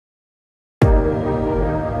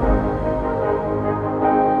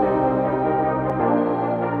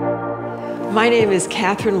My name is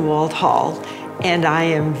Catherine WALT Hall, and I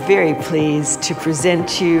am very pleased to present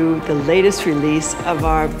to you the latest release of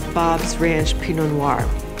our Bob's Ranch Pinot Noir.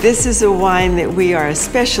 This is a wine that we are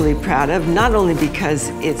especially proud of, not only because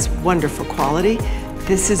it's wonderful quality.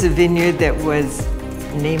 This is a vineyard that was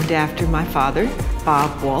named after my father,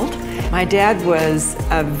 Bob WALT. My dad was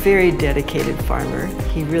a very dedicated farmer.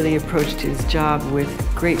 He really approached his job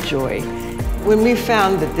with great joy. When we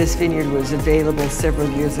found that this vineyard was available several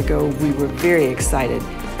years ago, we were very excited.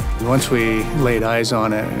 Once we laid eyes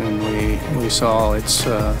on it and we saw its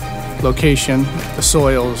location, the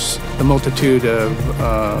soils, the multitude of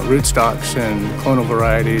rootstocks and clonal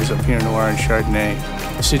varieties of Pinot Noir and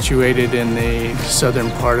Chardonnay, situated in the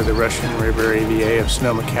southern part of the Russian River AVA of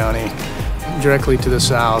Sonoma County. Directly to the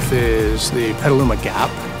south is the Petaluma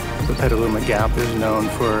Gap. The Petaluma Gap is known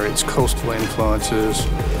for its coastal influences.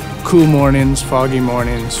 Cool mornings, foggy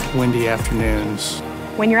mornings, windy afternoons.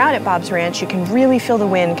 When you're out at Bob's Ranch, you can really feel the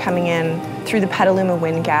wind coming in through the Petaluma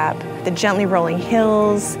wind gap, the gently rolling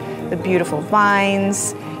hills, the beautiful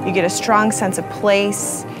vines. You get a strong sense of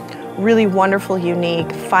place, really wonderful,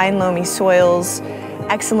 unique, fine loamy soils,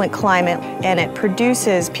 excellent climate, and it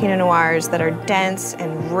produces Pinot Noirs that are dense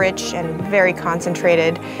and rich and very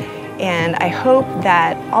concentrated. And I hope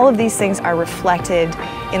that all of these things are reflected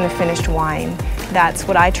in the finished wine. That's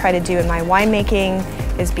what I try to do in my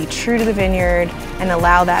winemaking, is be true to the vineyard and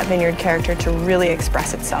allow that vineyard character to really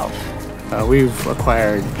express itself. We've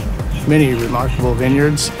acquired many remarkable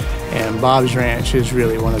vineyards, and Bob's Ranch is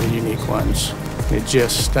really one of the unique ones. It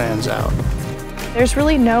just stands out. There's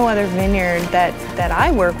really no other vineyard that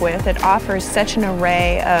I work with that offers such an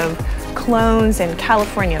array of clones and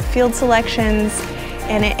California field selections,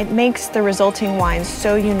 and it makes the resulting wine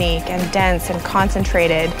so unique and dense and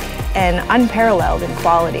concentrated and unparalleled in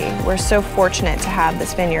quality. We're so fortunate to have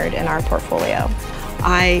this vineyard in our portfolio.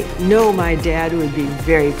 I know my dad would be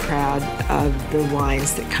very proud of the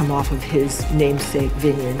wines that come off of his namesake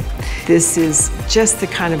vineyard. This is just the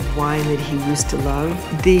kind of wine that he used to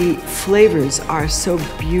love. The flavors are so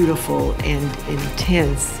beautiful and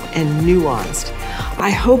intense and nuanced. I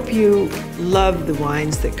hope you love the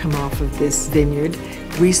wines that come off of this vineyard.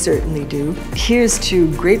 We certainly do. Here's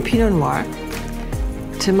to great Pinot Noir,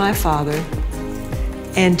 to my father,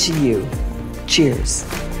 and to you. Cheers.